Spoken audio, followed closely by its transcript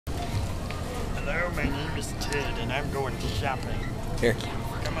Hello, my name is Ted, and I'm going shopping. Here.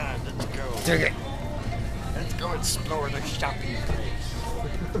 Come on, let's go. Take it. Let's go explore the shopping place.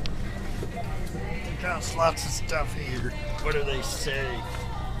 There's lots of stuff here. What do they say?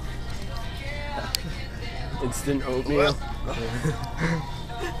 Instant oatmeal.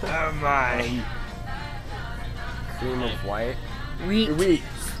 Oh my. Cream of white. Wheat. Wheat.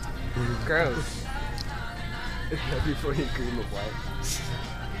 Gross. Before you cream of white.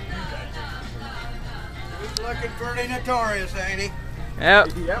 He's looking pretty notorious, ain't he?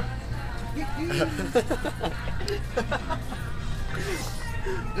 Yep. Yep.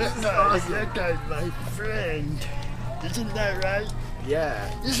 That guy's my friend. Isn't that right?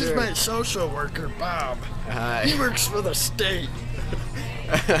 Yeah. This is my social worker, Bob. He works for the state.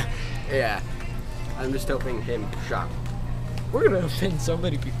 Yeah. I'm just helping him shop. We're gonna offend so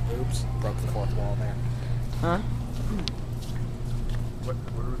many people. Oops. Broke the fourth wall there. Huh? What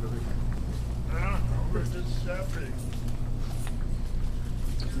are we doing? I don't know. We're just shopping.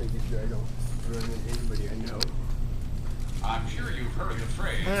 Just making sure I don't run into anybody I know. I'm sure you've heard the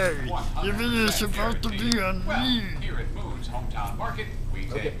phrase. Hey, your video is supposed to be on Well, me. here at Moon's Hometown Market, we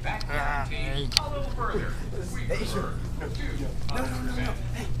take that guarantee a little further. We prefer 200%.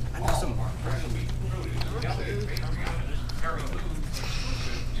 Hey, I know some. Our fresh meat, produce, and deli is based on Harry Moon's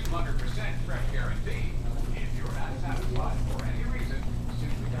exclusive 200% fresh guarantee. If you're not satisfied for any reason,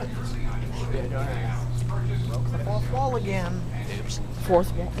 simply return the item for the purchase. The fourth wall again. Oops.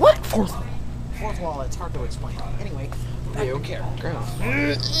 Fourth wall. What? Fourth wall. Fourth wall, it's hard to explain. Anyway, I don't care. Gross.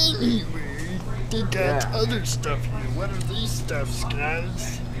 Anyway, they got other stuff here. What are these stuffs,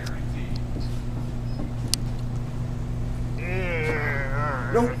 guys?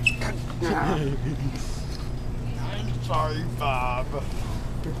 No. I'm sorry, Bob.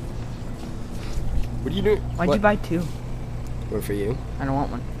 What are you doing? Why'd What? you buy two? One for you. I don't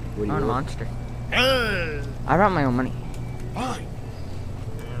want one. What do I you want a want? monster. Hey! I brought my own money. Fine.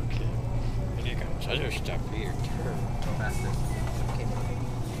 Okay. And you got other stuff here, too. Go faster.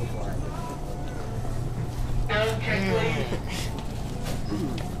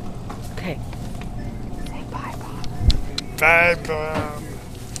 Okay. Say bye, Bob. Bye, Bob.